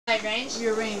My range?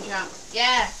 Your range, yeah.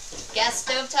 Yeah. Gas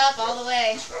stovetop all the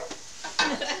way.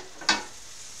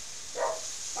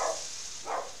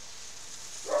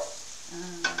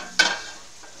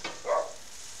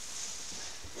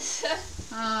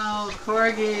 Oh,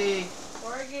 Corgi.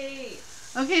 Corgi.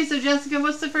 Okay, so Jessica,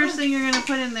 what's the first thing you're going to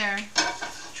put in there?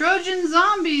 Trojan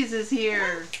Zombies is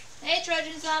here. Hey,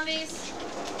 Trojan Zombies.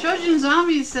 Trojan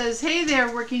Zombies says, hey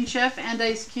there, working chef and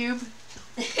Ice Cube.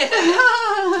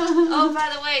 Oh,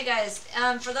 by the way, guys,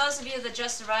 for those of you that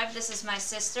just arrived, this is my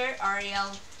sister,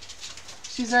 Ariel.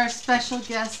 She's our special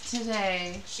guest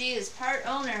today. She is part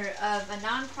owner of a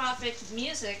non-profit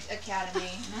music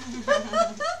academy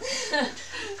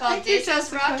called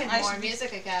Dayton's Rock and More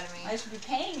Music Academy. I should be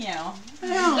paying you.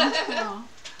 No.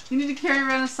 You need to carry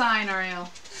around a sign, Ariel.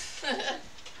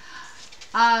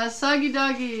 Soggy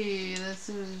Doggy.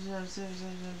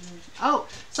 Oh,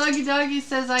 Soggy Doggy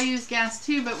says I use gas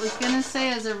too, but was gonna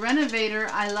say as a renovator,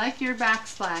 I like your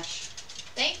backsplash.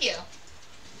 Thank you.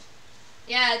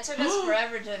 Yeah, it took us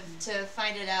forever to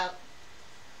find it out.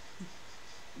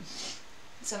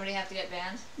 Somebody have to get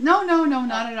banned? No,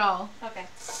 not at all. Okay.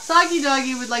 Soggy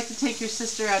Doggy would like to take your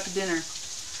sister out to dinner.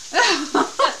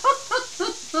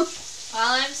 Well,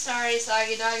 I'm sorry,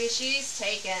 Soggy Doggy. She's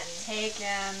taken.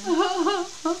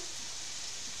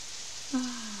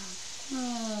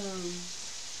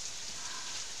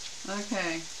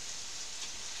 Okay.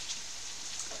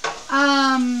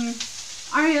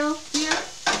 Ariel, dear,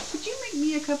 could you make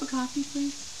me a cup of coffee,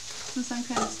 please? Since I'm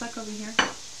kind of stuck over here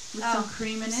with some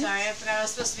cream in it. Sorry, I forgot I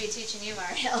was supposed to be teaching you,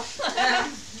 Ariel.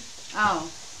 Oh.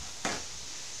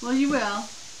 Well, you will.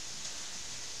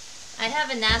 I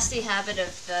have a nasty habit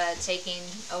of taking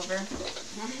over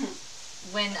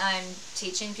when I'm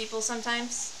teaching people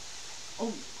sometimes.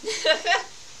 Oh.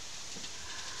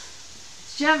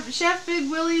 Chef Big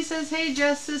Willie says, hey,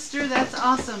 Jess, sister, that's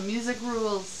awesome. Music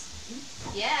rules.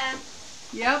 Yeah.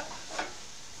 Yep.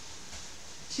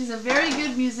 She's a very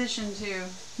good musician, too.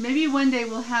 Maybe one day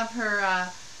we'll have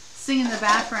her sing in the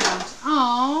background.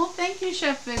 Oh, thank you,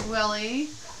 Chef Big Willie.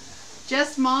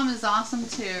 Jess' mom is awesome,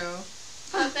 too.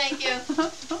 Oh, thank you.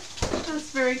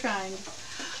 That's very kind.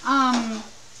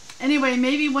 Anyway,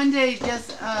 maybe one day, Jess,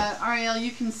 Ariel,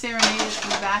 you can serenade us in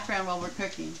the background while we're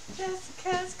cooking.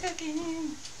 Jessica's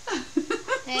cooking.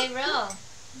 Hey, Ro.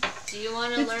 Do you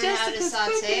want to learn how to Jessica's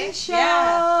saute? show.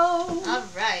 Yeah. All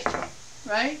right.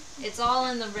 Right? It's all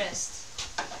in the wrist.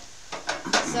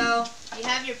 So you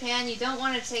have your pan. You don't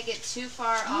want to take it too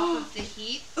far off of the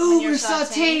heat Ooh, we're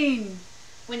sauteing.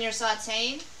 When you're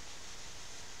sauteing.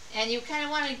 And you kind of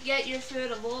want to get your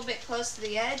food a little bit close to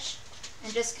the edge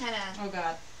and just kind of... Oh,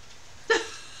 God.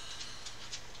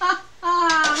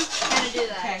 kind of do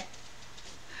that. Okay.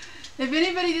 If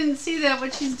anybody didn't see that,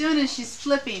 what she's doing is she's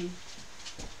flipping.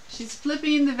 She's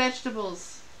flipping the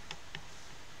vegetables.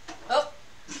 Oh.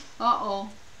 Uh-oh.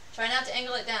 Try not to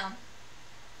angle it down.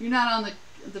 You're not on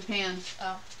the pan.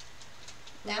 Oh.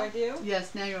 What do I do?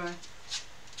 Yes, now you are.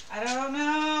 I don't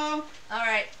know. All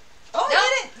right. Oh, Nope.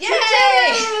 I did it!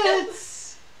 Yay!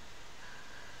 Yes!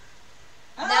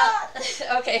 Ah,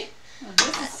 No. Okay.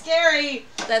 this is scary.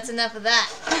 That's enough of that.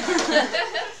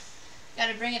 Got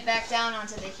to bring it back down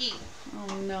onto the heat.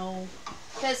 Oh, no.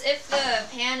 Because if the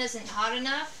pan isn't hot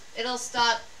enough, it'll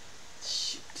stop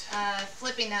Shoot.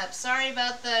 flipping up. Sorry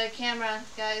about the camera,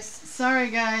 guys. Sorry,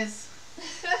 guys.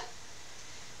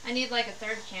 I need like a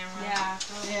third camera.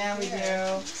 Yeah. We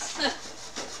do.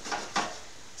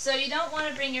 So you don't want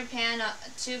to bring your pan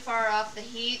too far off the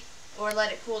heat or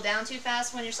let it cool down too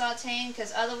fast when you're sauteing,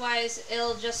 because otherwise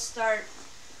it'll just start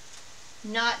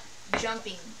not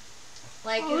jumping.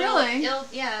 Like Oh, really?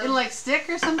 It'll like stick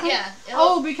or something? Yeah.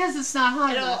 Oh, because it's not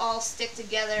hot It'll enough. all stick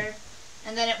together,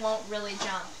 and then it won't really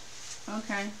jump.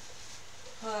 Okay.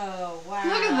 Oh, wow.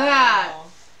 Look at that.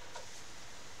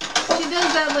 She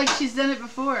does that like she's done it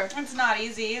before. It's not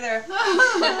easy either.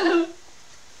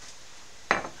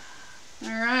 All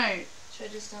right. Should I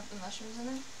just dump the mushrooms in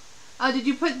there? Did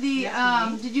you put the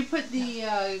Yes, did you put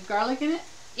the garlic in it?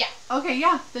 Yeah. Okay,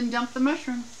 yeah. Then dump the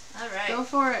mushrooms. All right. Go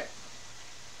for it.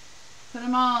 Put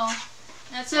them all.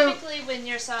 Now, So- typically when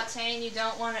you're sauteing, you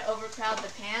don't want to overcrowd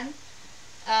the pan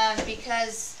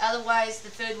because otherwise the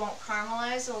food won't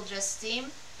caramelize, it'll just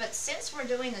steam. But since we're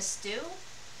doing a stew,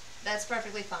 that's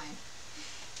perfectly fine.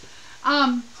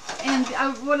 And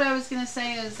what I was going to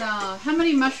say is, how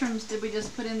many mushrooms did we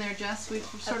just put in there, Jess? We A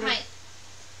pint.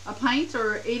 A pint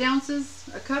or 8 ounces?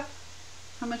 A cup?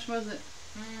 How much was it?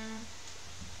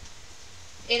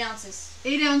 8 ounces.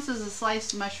 8 ounces of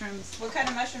sliced mushrooms. What kind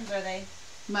of mushrooms are they?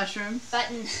 Mushrooms.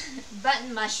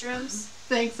 Button mushrooms.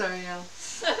 Thanks, Ariel.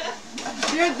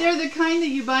 They're the kind that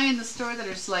you buy in the store that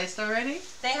are sliced already.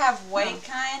 They have white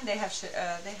kind. They have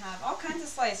all kinds of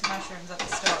sliced mushrooms at the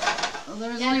store. Well,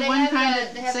 there's Yeah, only they one have kind the,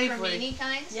 at they have Safeway. cremini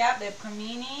kinds. Yep, they have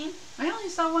cremini, I only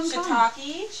saw one kind.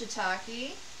 shiitake,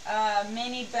 Shiitake. not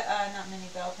mini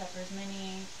bell peppers,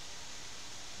 mini.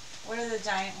 What are the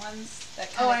giant ones that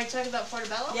Oh, kind are you talking about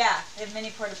portobello? Yeah, they have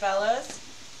mini portobellos.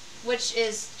 Which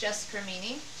is just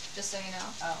cremini, just so you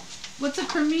know. Oh. What's a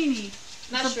cremini?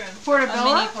 Mushroom. A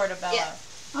Portobello? mini portobello. Yeah.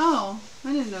 Oh,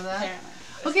 I didn't know that. Apparently.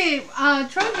 Okay,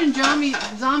 Trojan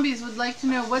Zombies would like to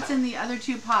know what's in the other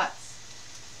two pots.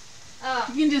 Oh,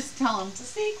 You can just tell them. It's a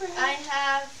secret. I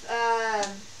have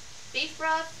beef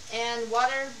broth and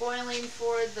water boiling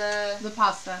for the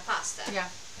pasta. pasta. Yeah.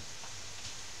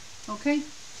 Okay.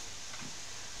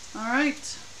 All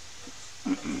right.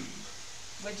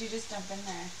 What'd you just dump in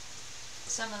there?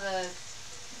 Some of the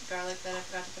garlic that I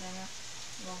forgot to put in there.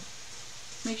 Well,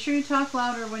 Make sure you talk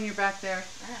louder when you're back there.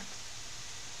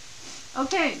 I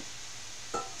Okay.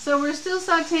 So we're still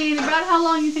sauteing. About how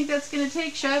long you think that's going to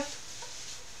take, Chef?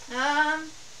 I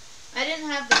didn't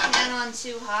have the pan on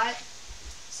too hot,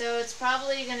 so it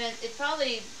probably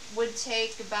would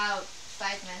take about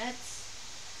 5 minutes.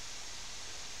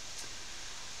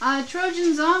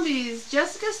 Trojan Zombies.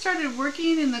 Jessica started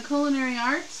working in the culinary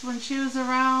arts when she was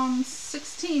around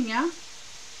 16, yeah?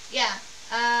 Yeah.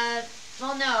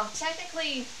 Well, no,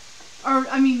 technically, Or,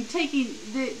 I mean,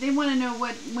 they want to know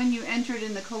when you entered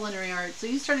in the culinary arts. So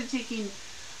you started taking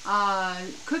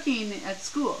cooking at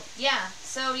school. yeah.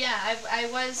 So, yeah, I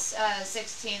was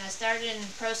 16. I started in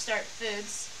Pro Start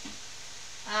Foods.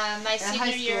 My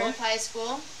senior year of high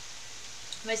school.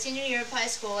 My senior year of high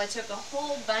school, I took a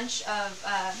whole bunch of,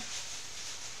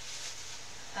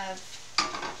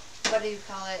 what do you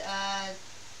call it,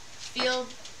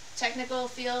 technical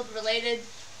field related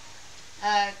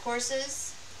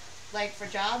courses, like for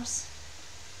jobs.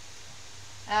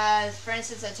 For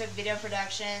instance, I took video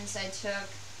productions, I took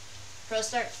Pro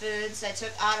Start Foods, I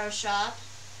took Auto Shop.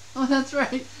 Oh, that's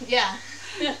right. Yeah.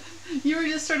 You were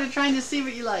just sort of trying to see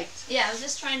what you liked. Yeah, I was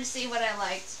just trying to see what I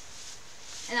liked.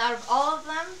 And out of all of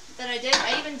them that I did,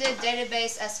 I even did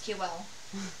database SQL.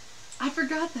 I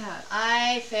forgot that.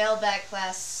 I failed that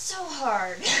class so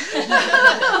hard.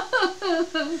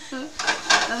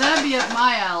 Now that'd be up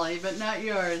my alley, but not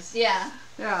yours. Yeah.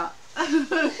 Yeah.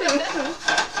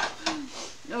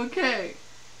 Okay.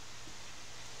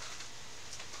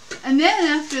 And then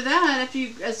after that,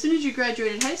 as soon as you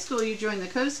graduated high school, you joined the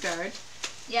Coast Guard.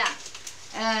 Yeah.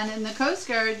 And in the Coast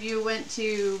Guard, you went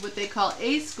to what they call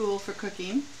A school for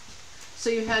cooking. So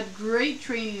you had great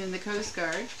training in the Coast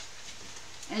Guard.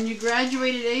 And you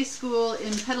graduated A school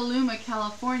in Petaluma,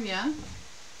 California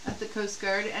at the Coast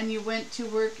Guard. And you went to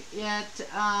work at,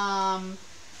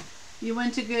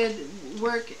 good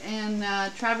work in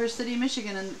Traverse City,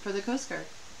 Michigan for the Coast Guard.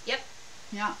 Yep.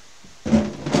 Yeah.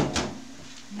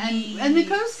 And the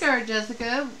Coast Guard,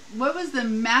 Jessica, what was the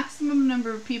maximum number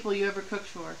of people you ever cooked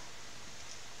for?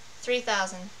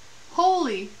 3,000.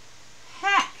 Holy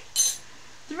heck!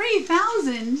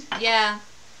 3,000? Yeah.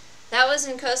 That was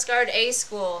in Coast Guard A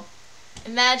school.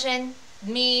 Imagine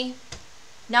me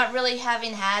not really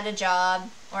having had a job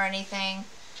or anything.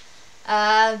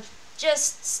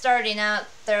 Just starting out,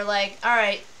 they're like,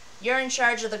 alright, you're in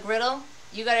charge of the griddle.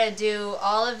 You gotta do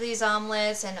all of these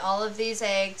omelets and all of these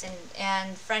eggs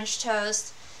and French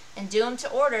toast and do them to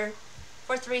order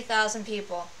for 3,000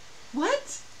 people.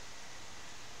 What?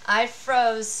 I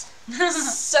froze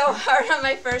so hard on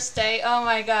my first day. Oh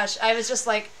my gosh. I was just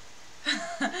like,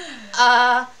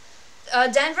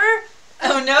 Denver?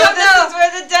 Oh no, this is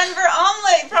where the Denver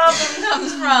omelet problem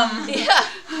comes from. Yeah.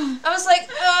 I was like,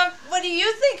 what do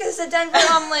you think is a Denver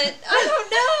omelet? I don't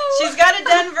know. She's got a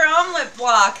Denver omelet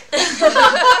block.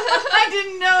 I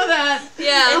didn't know that.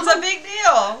 Yeah. It's a big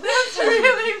deal. That's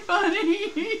really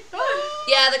funny.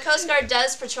 Yeah, the Coast Guard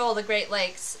does patrol the Great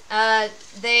Lakes.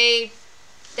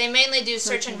 They mainly do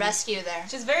search and rescue there.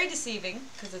 Which is very deceiving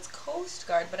because it's Coast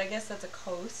Guard, but I guess that's a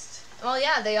coast. Well,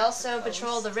 yeah, they also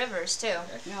patrol the rivers too.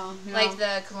 Yeah. Like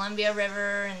the Columbia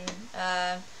River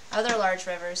and other large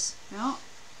rivers. Yeah.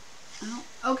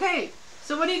 Okay,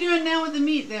 so what are you doing now with the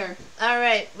meat there?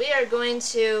 Alright, we are going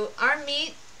to, our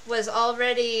meat was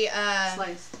already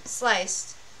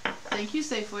sliced. Thank you,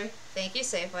 Safeway. Thank you,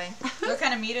 Safeway. What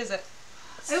kind of meat is it?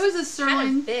 It was a sirloin.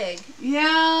 Kind of big.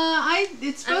 Yeah,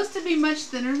 it's supposed to be much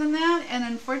thinner than that, and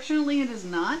unfortunately it is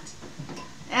not.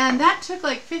 And that took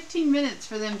like 15 minutes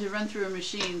for them to run through a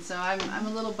machine, so I'm a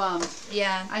little bummed.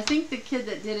 Yeah. I think the kid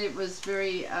that did it was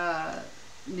very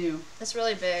new. It's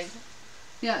really big.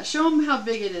 Yeah, show them how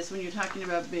big it is when you're talking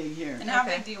about big here. And how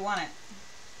big do you want it?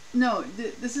 No,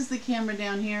 this is the camera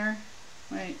down here.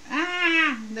 Wait.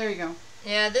 Ah! There you go.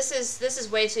 Yeah, this is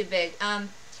way too big. You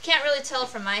can't really tell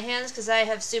from my hands because I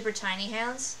have super tiny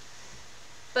hands.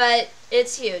 But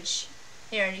it's huge.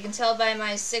 Here, you can tell by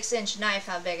my 6-inch knife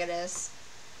how big it is.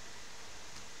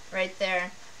 Right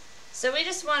there. So we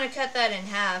just want to cut that in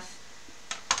half.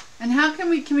 And how can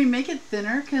we make it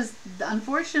thinner? Because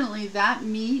unfortunately that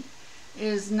meat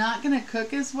is not going to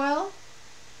cook as well.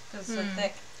 Because it's so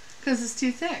thick. Because it's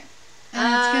too thick.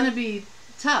 And it's going to be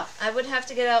tough. I would have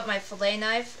to get out my fillet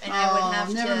knife, and I would have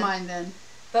to... never mind then.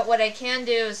 But what I can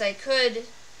do is I could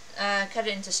cut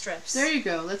it into strips. There you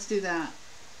go. Let's do that.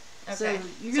 Okay. So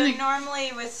you're gonna...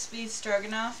 normally with speed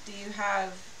stroganoff, do you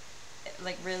have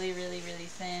like really, really, really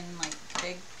thin, like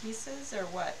big pieces, or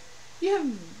what? You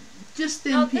have just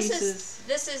thin this pieces.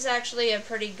 This is actually a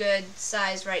pretty good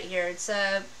size right here. It's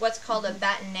what's called a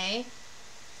bâtonnet,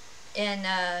 in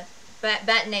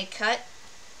bâtonnet cut,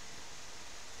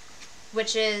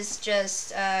 which is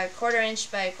just 1/4 inch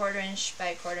by 1/4 inch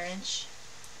by 1/4 inch.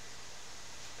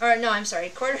 Or no, I'm sorry,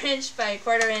 1/4 inch by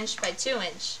 1/4 inch by 2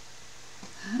 inch.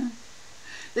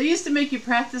 They used to make you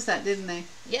practice that, didn't they?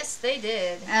 Yes, they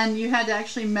did. And you had to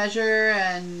actually measure,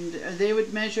 and they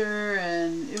would measure,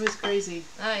 and it was crazy.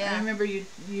 Oh yeah. I remember you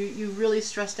really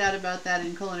stressed out about that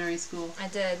in culinary school. I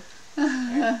did.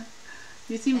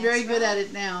 You seem very good at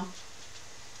it now.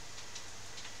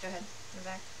 Go ahead. Go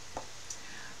back.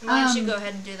 Why don't you go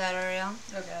ahead and do that, Ariel?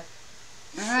 Okay.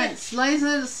 All right, slice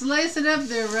it up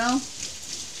there, Rel.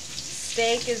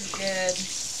 Steak is good.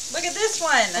 Look at this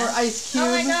one. Or ice cube.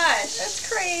 Oh my gosh, that's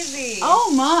crazy.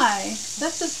 Oh my,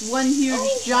 that's just one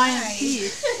huge giant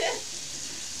piece.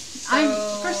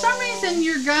 For some reason,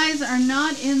 your guys are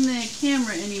not in the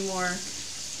camera anymore.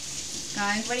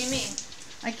 Guys. What do you mean?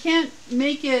 I can't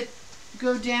make it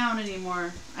go down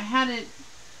anymore. I had it.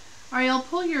 Ariel,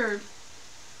 pull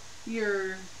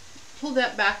pull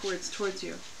that backwards towards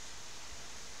you.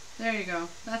 There you go.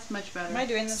 That's much better. Am I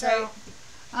doing this right?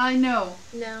 I know.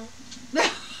 No.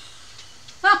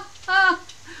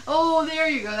 Oh, there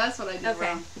you go. That's what I did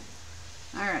wrong.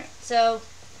 All right. So,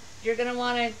 you're going to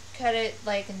want to cut it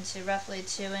like into roughly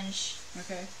 2-inch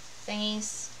Okay.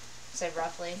 thingies. Say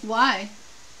roughly. Why?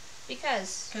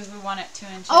 Because we want it 2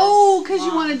 inches. Oh, because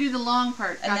you want to do the long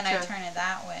part. Gotcha. And then I turn it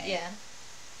that way. Yeah.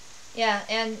 Yeah,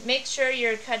 and make sure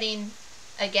you're cutting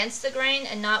against the grain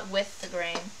and not with the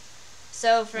grain.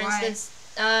 So, for instance,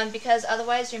 because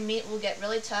otherwise your meat will get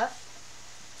really tough.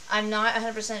 I'm not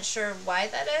 100% sure why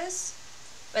that is,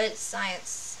 but it's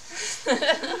science.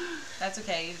 That's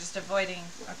okay. You're just avoiding.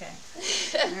 Okay.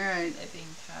 All right. It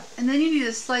being tough. And then you need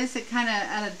to slice it kind of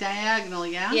at a diagonal,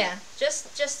 yeah? Yeah,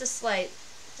 just a slight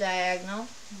diagonal,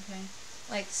 Okay.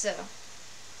 like so.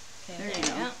 Okay. There you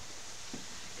go.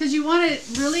 Because you want it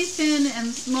really thin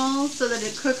and small so that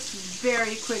it cooks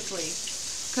very quickly.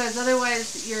 Because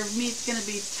otherwise your meat's going to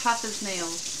be tough as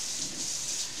nails.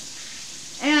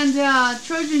 And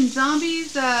Trojan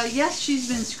Zombies, yes, she's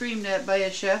been screamed at by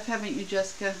a chef, haven't you,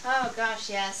 Jessica? Oh gosh,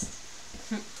 yes.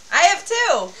 I have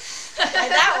two.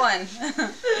 That one.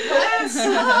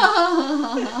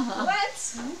 What?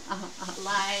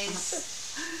 Lies.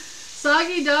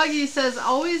 Soggy Doggy says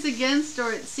always against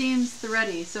or it seems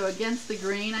thready. So against the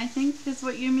grain, I think, is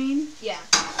what you mean? Yeah.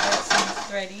 That seems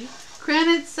thready.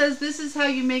 Kranitz says this is how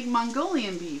you make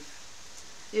Mongolian beef.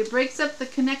 It breaks up the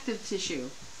connective tissue.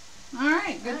 All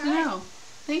right, good to know.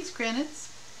 Thanks, Kranitz.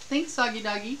 Thanks, Soggy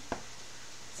Doggy.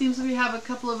 Seems we have a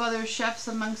couple of other chefs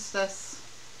amongst us.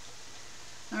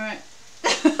 All right.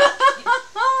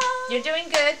 You're doing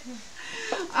good.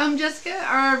 Jessica,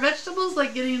 are our vegetables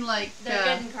like getting like... They're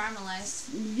getting caramelized.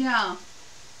 Yeah.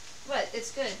 What?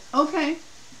 It's good. Okay.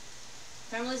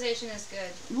 Caramelization is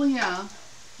good. Well, yeah.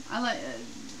 I like...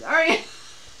 all right.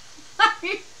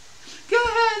 Go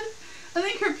ahead. I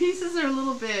think her pieces are a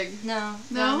little big. No.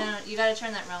 You gotta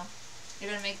turn that roll. You're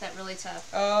gonna make that really tough.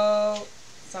 Oh,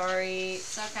 sorry.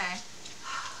 It's okay.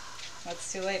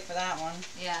 That's too late for that one.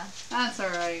 Yeah. That's all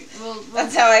right.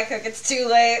 That's how I cook. It's too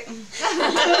late.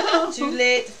 Too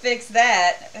late to fix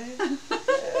that.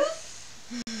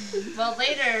 Well,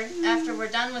 later, after we're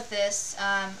done with this,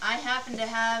 I happen to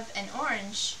have an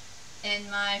orange in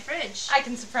my fridge. I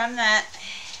can supreme that.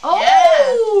 Oh!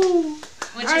 Yeah.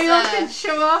 Which Ariel is can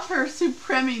show off her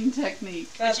supreming technique.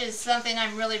 Which is something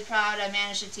I'm really proud I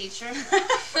managed to teach her.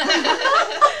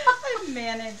 I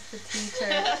managed to teach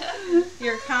her.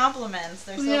 Your compliments,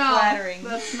 they're so flattering.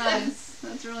 That's nice.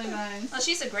 That's really nice. Well,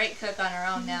 she's a great cook on her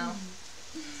own now.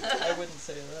 I wouldn't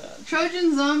say that.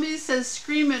 Trojan Zombies says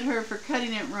scream at her for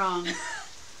cutting it wrong.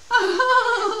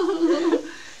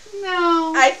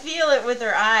 No. I feel it with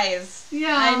her eyes.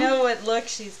 Yeah. I know what look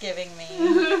she's giving me.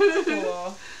 It's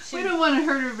cool. We don't want to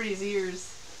hurt everybody's ears.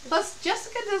 Plus,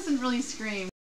 Jessica doesn't really scream.